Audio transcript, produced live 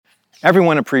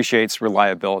Everyone appreciates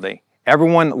reliability.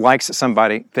 Everyone likes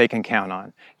somebody they can count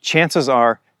on. Chances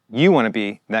are you want to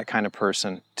be that kind of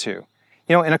person too.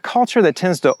 You know, in a culture that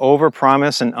tends to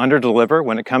overpromise and underdeliver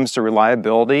when it comes to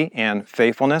reliability and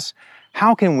faithfulness,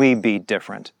 how can we be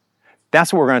different?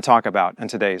 That's what we're going to talk about in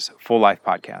today's Full Life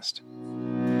podcast.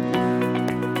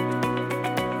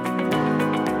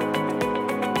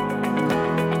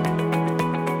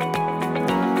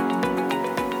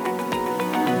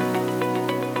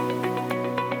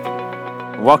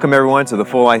 Welcome, everyone, to the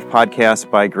Full Life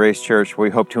Podcast by Grace Church, where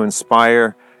we hope to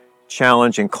inspire,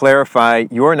 challenge, and clarify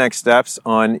your next steps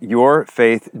on your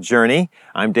faith journey.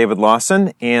 I'm David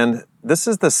Lawson, and this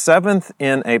is the seventh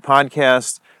in a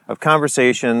podcast of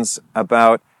conversations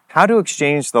about how to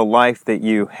exchange the life that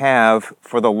you have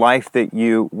for the life that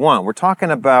you want. We're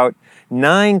talking about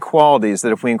 9 qualities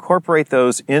that if we incorporate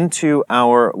those into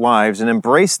our lives and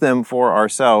embrace them for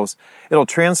ourselves, it'll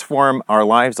transform our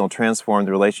lives, it'll transform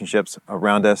the relationships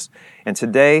around us. And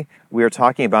today we are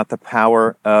talking about the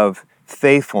power of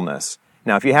faithfulness.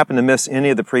 Now, if you happen to miss any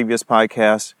of the previous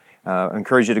podcasts, I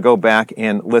encourage you to go back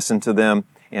and listen to them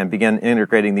and begin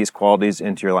integrating these qualities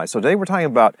into your life. So today we're talking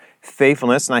about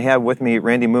faithfulness, and I have with me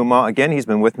Randy Mumma. Again, he's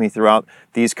been with me throughout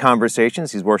these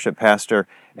conversations. He's worship pastor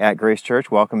at Grace Church.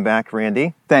 Welcome back,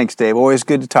 Randy. Thanks, Dave. Always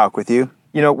good to talk with you.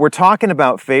 You know, we're talking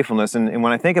about faithfulness, and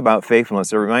when I think about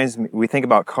faithfulness, it reminds me, we think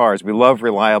about cars. We love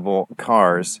reliable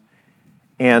cars.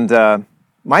 And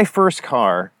my first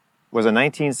car was a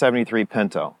 1973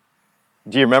 Pinto.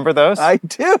 Do you remember those? I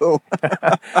do.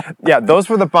 Yeah, those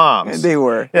were the bombs. They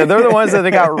were. Yeah, they're the ones that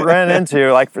they got ran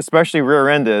into, like especially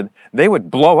rear-ended. They would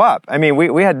blow up. I mean,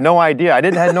 we had no idea. I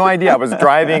had no idea I was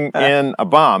driving in a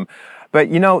bomb. But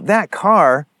you know, that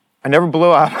car, I never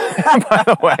blew up, by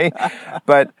the way.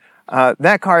 But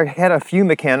that car had a few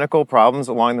mechanical problems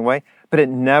along the way, but it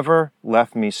never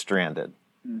left me stranded.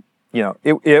 You know,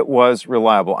 it was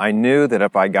reliable. I knew that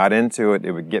if I got into it,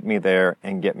 it would get me there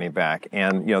and get me back.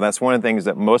 And, you know, that's one of the things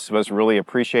that most of us really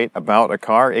appreciate about a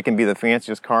car. It can be the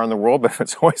fanciest car in the world, but if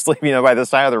it's always leaving by the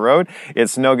side of the road,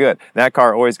 it's no good. That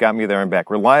car always got me there and back.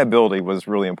 Reliability was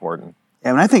really important.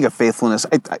 And when I think of faithfulness,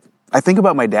 I think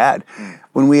about my dad.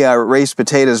 When we raised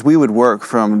potatoes, we would work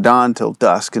from dawn till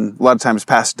dusk, and a lot of times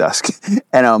past dusk.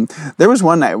 And there was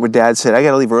one night where Dad said, I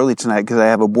got to leave early tonight because I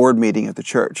have a board meeting at the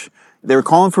church. They were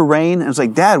calling for rain, and I was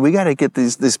like, Dad, we got to get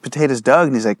these potatoes dug.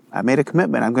 And he's like, I made a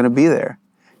commitment. I'm going to be there.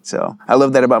 So I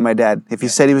love that about my dad. If he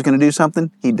said he was going to do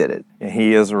something, he did it. And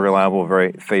he is a reliable,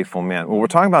 very faithful man. Well, we're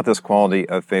talking about this quality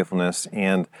of faithfulness,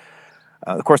 and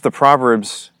of course, the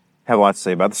Proverbs have a lot to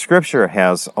say about it. The Scripture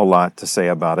has a lot to say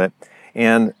about it,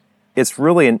 and it's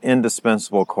really an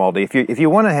indispensable quality. If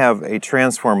you want to have a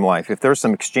transformed life, if there's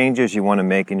some exchanges you want to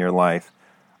make in your life,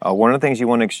 one of the things you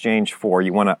want to exchange for,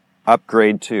 you want to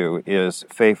upgrade to, is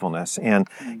faithfulness. And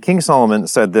King Solomon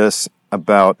said this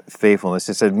about faithfulness.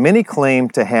 He said, many claim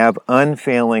to have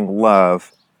unfailing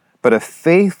love, but a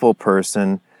faithful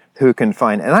person who can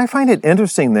find. And I find it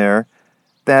interesting there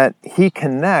that he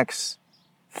connects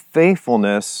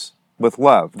faithfulness with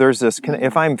love. There's this,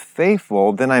 if I'm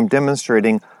faithful, then I'm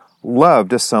demonstrating love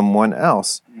to someone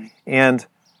else. And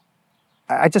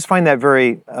I just find that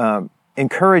very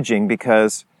encouraging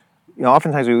because, you know,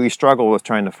 oftentimes we struggle with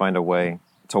trying to find a way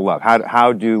to love.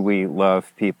 How do we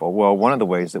love people? Well, one of the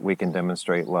ways that we can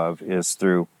demonstrate love is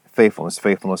through faithfulness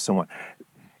to someone.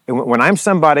 And when I'm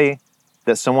somebody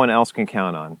that someone else can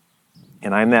count on,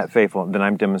 and I'm that faithful, then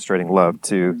I'm demonstrating love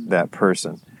to that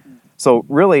person. So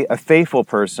really, a faithful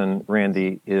person,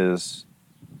 Randy, is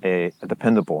a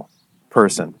dependable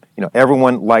person. You know,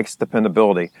 everyone likes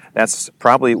dependability. That's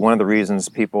probably one of the reasons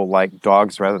people like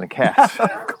dogs rather than cats.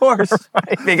 Of course.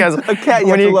 Right? Because a cat you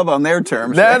have to love on their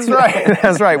terms. That's right.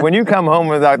 That's right. When you come home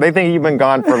with a dog, they think you've been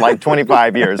gone for like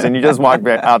 25 years and you just walk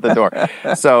back out the door.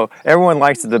 So everyone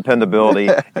likes the dependability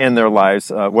in their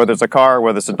lives, whether it's a car,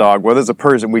 whether it's a dog, whether it's a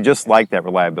person. We just like that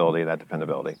reliability, that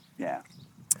dependability. Yeah.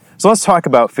 So let's talk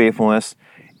about faithfulness.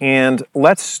 And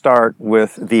let's start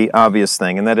with the obvious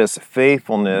thing, and that is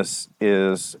faithfulness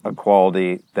is a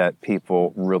quality that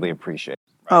people really appreciate.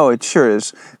 Oh, it sure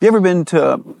is. Have you ever been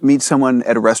to meet someone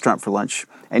at a restaurant for lunch,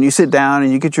 and you sit down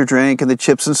and you get your drink and the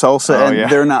chips and salsa,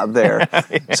 and they're not there?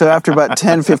 Yeah. So after about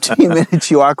 10, 15 minutes,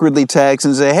 you awkwardly text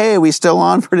and say, hey, we still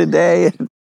on for today?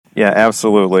 Yeah,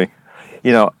 absolutely.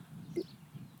 You know,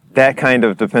 that kind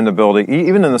of dependability,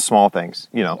 even in the small things,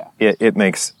 you know, it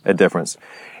makes a difference.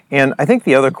 And I think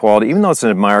the other quality, even though it's an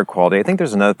admired quality, I think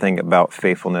there's another thing about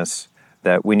faithfulness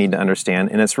that we need to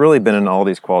understand, and it's really been in all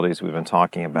these qualities we've been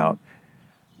talking about.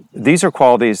 These are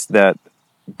qualities that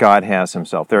God has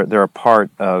himself. They're a part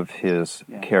of his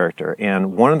character.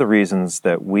 And one of the reasons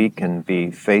that we can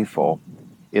be faithful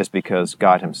is because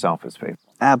God himself is faithful.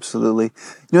 Absolutely.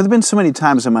 There have been so many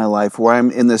times in my life where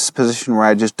I'm in this position where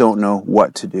I just don't know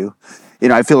what to do.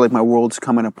 I feel like my world's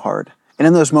coming apart. And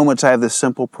in those moments, I have this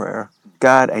simple prayer.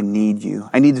 God, I need you.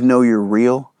 I need to know you're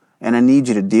real, and I need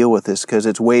you to deal with this because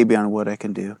it's way beyond what I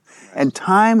can do. And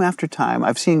time after time,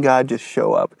 I've seen God just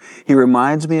show up. He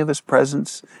reminds me of his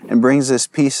presence and brings this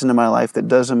peace into my life that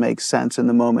doesn't make sense in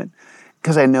the moment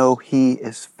because I know he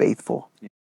is faithful.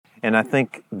 And I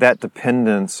think that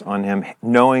dependence on him,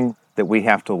 knowing that we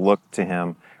have to look to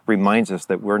him, reminds us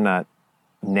that we're not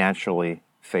naturally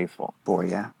faithful. Boy,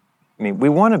 yeah. I mean, we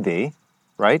want to be,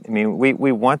 right? I mean,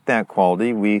 we want that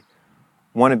quality. We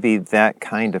want to be that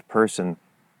kind of person.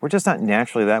 We're just not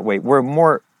naturally that way. We're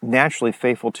more naturally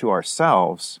faithful to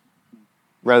ourselves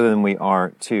rather than we are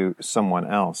to someone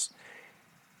else.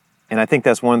 And I think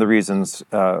that's one of the reasons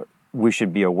we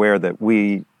should be aware that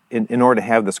we, in order to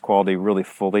have this quality really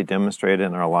fully demonstrated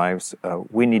in our lives,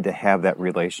 we need to have that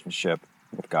relationship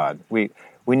with God. We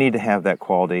need to have that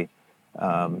quality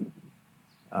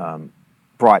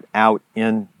brought out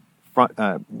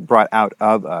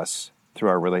of us through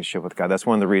our relationship with God. That's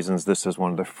one of the reasons this is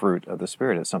one of the fruit of the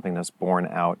Spirit. It's something that's born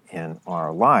out in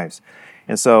our lives.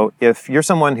 And so if you're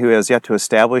someone who has yet to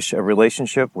establish a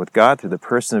relationship with God through the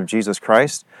person of Jesus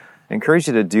Christ, I encourage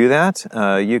you to do that.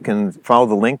 You can follow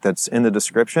the link that's in the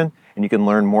description, and you can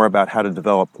learn more about how to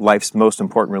develop life's most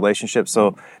important relationships.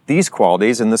 So these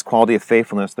qualities and this quality of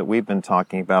faithfulness that we've been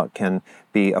talking about can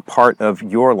be a part of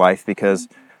your life because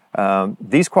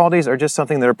these qualities are just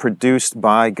something that are produced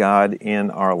by God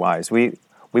in our lives. We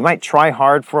might try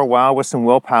hard for a while with some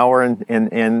willpower,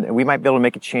 and we might be able to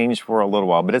make a change for a little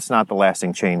while, but it's not the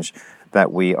lasting change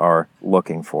that we are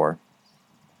looking for.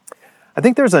 I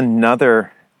think there's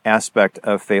another aspect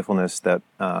of faithfulness that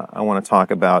I want to talk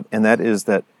about, and that is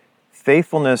that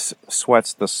faithfulness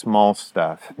sweats the small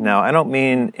stuff. Now, I don't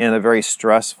mean in a very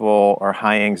stressful or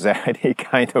high anxiety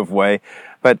kind of way,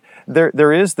 but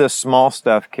there is this small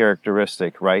stuff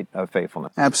characteristic, right, of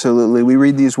faithfulness. Absolutely. We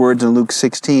read these words in Luke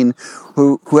 16,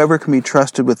 whoever can be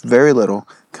trusted with very little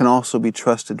can also be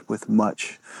trusted with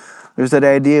much. There's that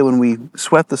idea when we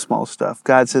sweat the small stuff,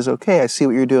 God says, okay, I see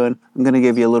what you're doing. I'm going to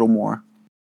give you a little more.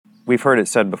 We've heard it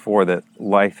said before that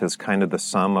life is kind of the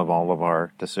sum of all of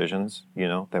our decisions,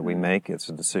 that we make. It's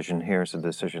a decision here, it's a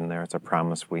decision there, it's a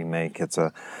promise we make, it's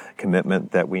a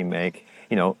commitment that we make.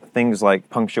 Things like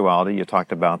punctuality, you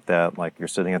talked about that, like you're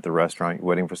sitting at the restaurant, you're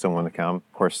waiting for someone to come.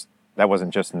 Of course, that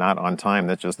wasn't just not on time,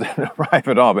 that just didn't arrive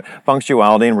at all. But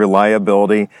punctuality and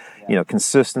reliability,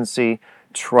 consistency,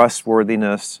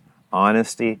 trustworthiness,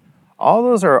 honesty, all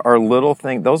those are little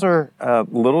things. Those are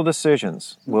little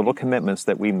decisions, little commitments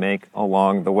that we make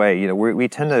along the way. We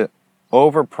tend to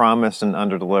overpromise and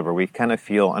underdeliver. We kind of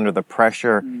feel under the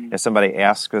pressure if somebody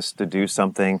asks us to do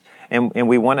something, and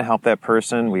we want to help that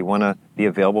person. We want to be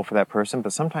available for that person,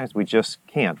 but sometimes we just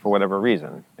can't for whatever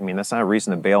reason. I mean, that's not a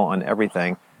reason to bail on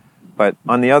everything. But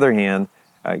on the other hand,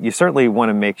 you certainly want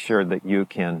to make sure that you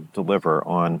can deliver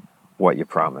on what you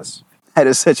promise. That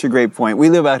is such a great point. We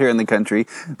live out here in the country.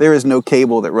 There is no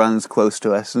cable that runs close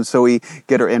to us, and so we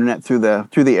get our internet through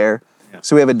the air. Yeah.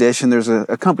 So we have a dish, and there's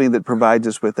a company that provides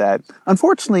us with that.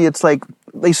 Unfortunately, it's like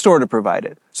they sort of provide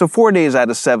it. So 4 days out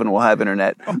of 7 we'll have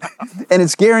internet. And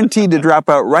it's guaranteed to drop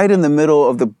out right in the middle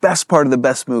of the best part of the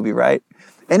best movie, right?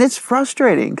 And it's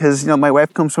frustrating because, my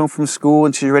wife comes home from school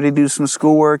and she's ready to do some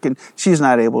schoolwork and she's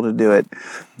not able to do it.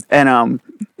 And,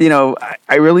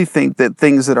 I really think that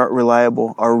things that aren't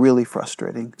reliable are really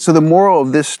frustrating. So the moral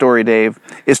of this story, Dave,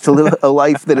 is to live a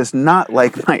life that is not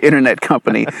like my internet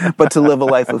company, but to live a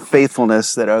life of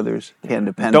faithfulness that others can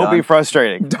depend on. Don't be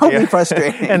frustrating. Don't be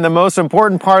frustrating. And the most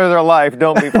important part of their life,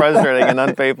 don't be frustrating and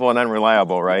unfaithful and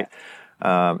unreliable, right?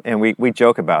 And we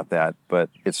joke about that, but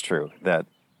it's true that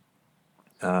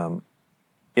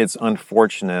it's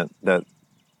unfortunate that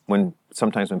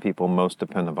sometimes when people most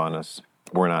depend upon us,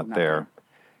 we're not there.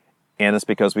 And it's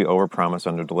because we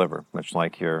overpromise, underdeliver, much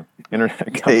like your internet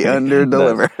company. They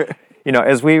underdeliver.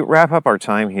 As we wrap up our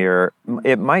time here,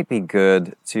 it might be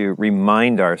good to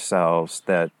remind ourselves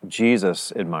that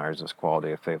Jesus admires this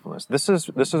quality of faithfulness. This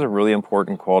is a really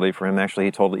important quality for him. Actually,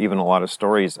 he told even a lot of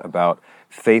stories about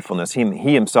faithfulness.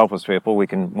 He himself was faithful.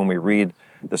 When we read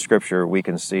the scripture, we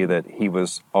can see that he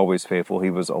was always faithful. He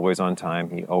was always on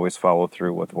time. He always followed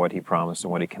through with what he promised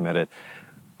and what he committed.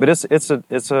 But it's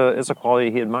a quality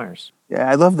he admires. Yeah,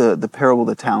 I love the parable of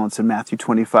the talents in Matthew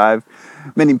 25.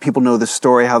 Many people know the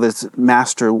story how this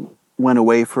master went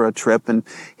away for a trip and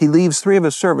he leaves 3 of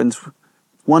his servants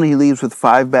One he leaves with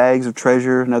 5 bags of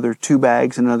treasure, another 2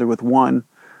 bags, and another with 1.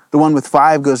 The one with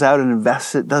 5 goes out and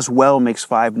invests it, does well, makes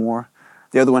 5 more.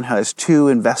 The other one has 2,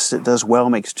 invests it, does well,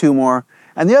 makes 2 more.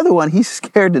 And the other one, he's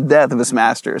scared to death of his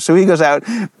master. So he goes out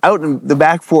in the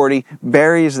back 40,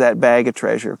 buries that bag of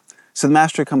treasure. So the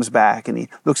master comes back and he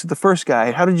looks at the first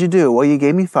guy. How did you do? Well, you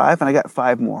gave me 5 and I got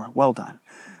 5 more. Well done.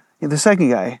 And the second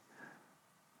guy,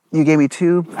 you gave me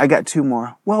 2, I got 2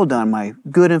 more. Well done, my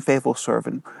good and faithful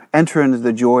servant. Enter into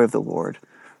the joy of the Lord.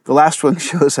 The last one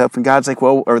shows up and God's like,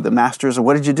 well, or the master's,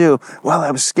 what did you do? Well,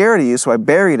 I was scared of you, so I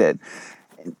buried it.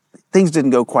 Things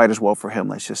didn't go quite as well for him,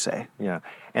 let's just say. Yeah.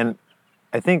 And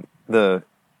I think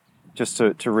just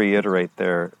to reiterate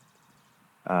there,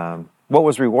 what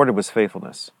was rewarded was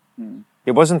faithfulness.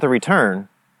 It wasn't the return,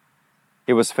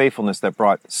 it was faithfulness that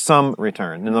brought some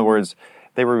return. In other words,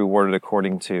 they were rewarded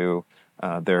according to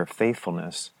their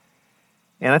faithfulness.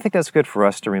 And I think that's good for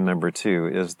us to remember too,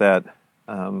 is that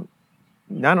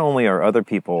not only are other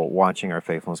people watching our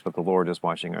faithfulness, but the Lord is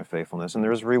watching our faithfulness, and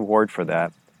there's a reward for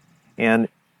that. And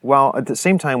while at the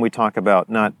same time we talk about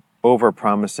not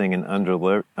over-promising and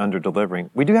under-delivering,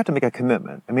 we do have to make a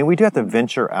commitment. I mean, we do have to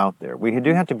venture out there. We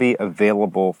do have to be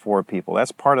available for people.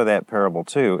 That's part of that parable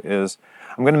too, is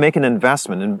I'm going to make an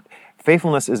investment. And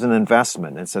faithfulness is an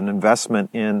investment. It's an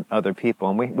investment in other people.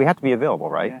 And we have to be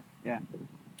available, right? Yeah.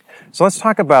 So let's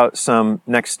talk about some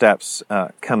next steps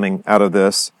coming out of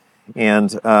this.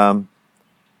 And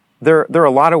there are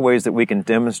a lot of ways that we can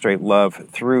demonstrate love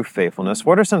through faithfulness.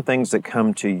 What are some things that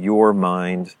come to your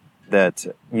mind that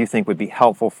you think would be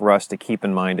helpful for us to keep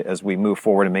in mind as we move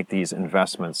forward and make these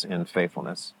investments in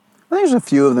faithfulness? Well, there's a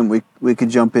few of them we could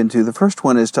jump into. The first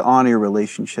one is to honor your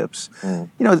relationships. You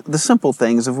know, the simple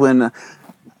things of when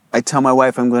I tell my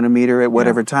wife I'm going to meet her at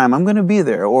whatever time, I'm going to be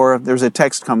there. Or if there's a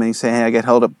text coming saying, hey, I got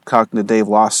held up talking to Dave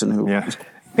Lawson, who... Yeah.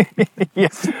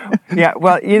 Yeah.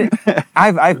 Well,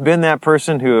 I've been that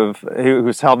person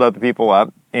who's held other people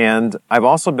up, and I've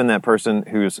also been that person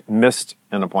who's missed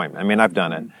an appointment. I mean, I've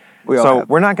done it.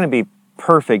 We're not going to be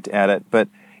perfect at it, but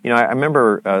I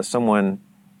remember someone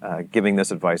giving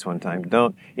this advice one time.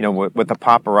 Don't with the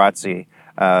paparazzi,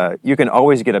 you can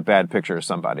always get a bad picture of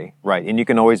somebody, right? And you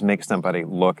can always make somebody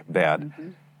look bad. Mm-hmm.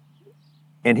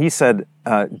 And he said,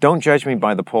 "Don't judge me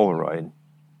by the Polaroid,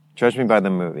 judge me by the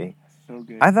movie."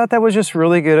 I thought that was just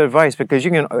really good advice, because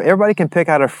everybody can pick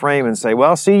out a frame and say,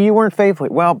 well, see, you weren't faithful.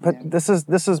 Well, but this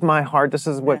is my heart. This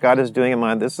is what God is doing in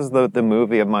my life. This is the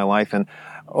movie of my life. And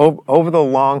over the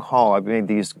long haul, I've made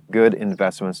these good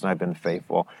investments and I've been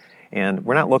faithful. And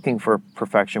we're not looking for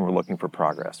perfection. We're looking for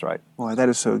progress, right? Boy, that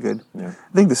is so good. Yeah.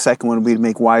 I think the second one would be to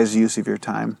make wise use of your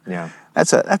time. Yeah.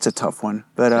 That's a tough one.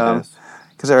 But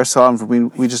because there are some,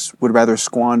 we just would rather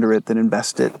squander it than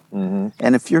invest it. Mm-hmm.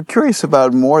 And if you're curious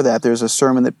about more of that, there's a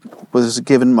sermon that was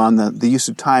given on the use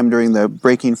of time during the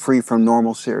Breaking Free from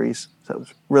Normal series. So it was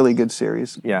a really good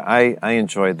series. Yeah, I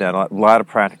enjoyed that. A lot of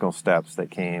practical steps that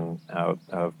came out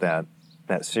of that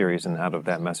series and out of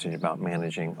that message about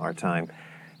managing our time.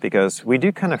 Because we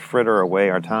do kind of fritter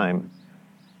away our time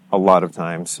a lot of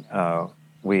times.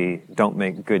 We don't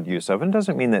make good use of it. It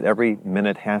doesn't mean that every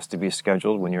minute has to be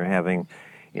scheduled when you're having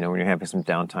some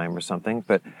downtime or something.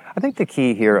 But I think the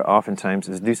key here oftentimes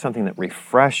is do something that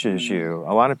refreshes you.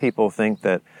 A lot of people think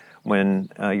that when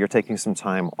you're taking some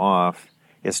time off,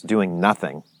 it's doing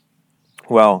nothing.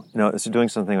 Well, no, it's doing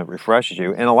something that refreshes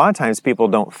you. And a lot of times people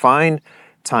don't find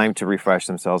time to refresh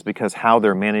themselves because how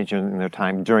they're managing their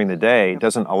time during the day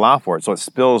doesn't allow for it. So it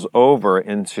spills over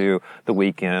into the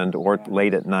weekend or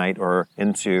late at night or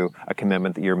into a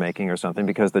commitment that you're making or something,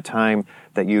 because the time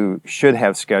that you should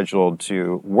have scheduled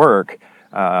to work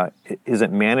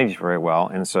isn't managed very well,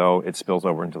 and so it spills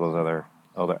over into those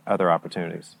other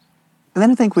opportunities. And then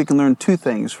I think we can learn 2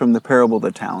 things from the parable of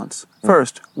the talents.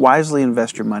 First, wisely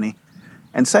invest your money.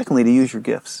 And secondly, to use your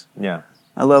gifts. Yeah.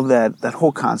 I love that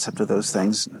whole concept of those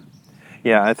things.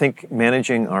 Yeah, I think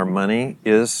managing our money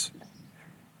is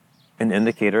an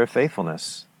indicator of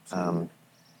faithfulness,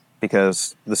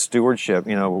 because the stewardship.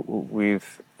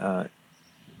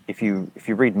 If you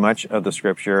read much of the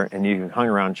Scripture and you hung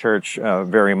around church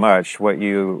very much, what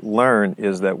you learn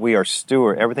is that we are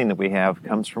steward. Everything that we have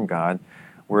comes from God.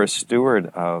 We're a steward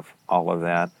of all of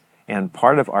that, and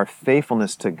part of our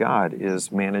faithfulness to God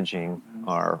is managing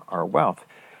our wealth.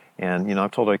 And, I've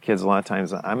told our kids a lot of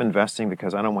times, I'm investing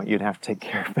because I don't want you to have to take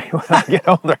care of me when I get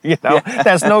older,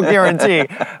 That's no guarantee.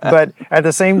 But at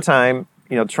the same time,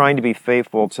 trying to be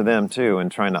faithful to them too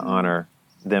and trying to honor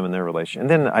them in their relation. And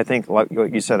then I think what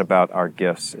you said about our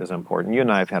gifts is important. You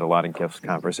and I have had a lot of gifts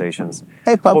conversations.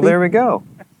 Hey, puppy. Well, there we go.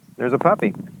 There's a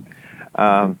puppy.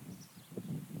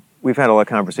 We've had a lot of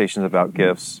conversations about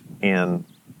gifts, and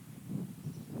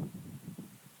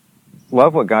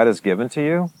love what God has given to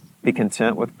you. Be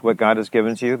content with what God has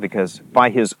given to you, because by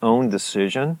His own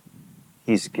decision,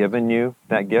 He's given you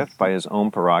that gift by His own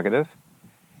prerogative.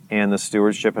 And the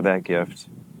stewardship of that gift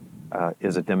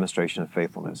is a demonstration of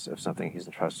faithfulness of something He's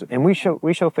entrusted. And we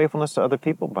show faithfulness to other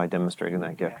people by demonstrating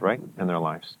that gift, right, in their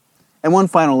lives. And one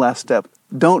final last step.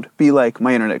 Don't be like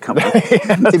my internet company.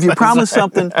 If you promise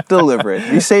something, deliver it.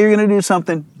 If you say you're going to do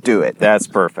something, do it. That's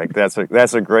perfect.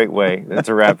 That's a great way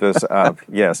to wrap this up.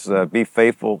 Yes, be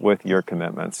faithful with your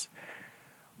commitments.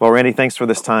 Well, Randy, thanks for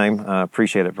this time.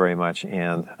 Appreciate it very much.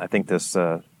 And I think this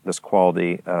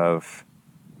quality of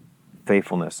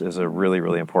faithfulness is a really,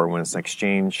 really important one. It's an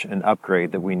exchange, an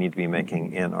upgrade that we need to be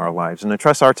making in our lives. And I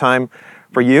trust our time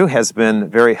for you has been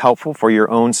very helpful for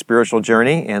your own spiritual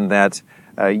journey, and that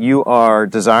you are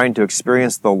desiring to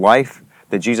experience the life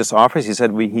that Jesus offers. He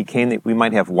said He came that we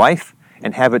might have life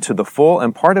and have it to the full.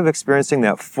 And part of experiencing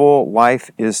that full life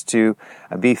is to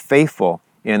be faithful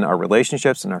in our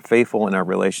relationships and are faithful in our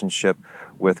relationship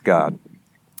with God.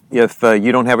 If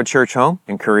you don't have a church home,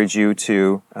 I encourage you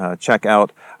to check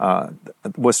out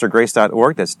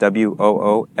WorcesterGrace.org. That's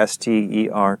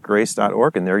WOOSTER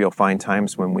Grace.org. And there you'll find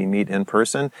times when we meet in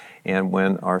person and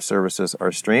when our services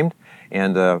are streamed.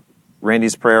 And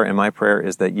Randy's prayer and my prayer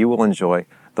is that you will enjoy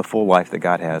the full life that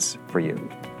God has for you.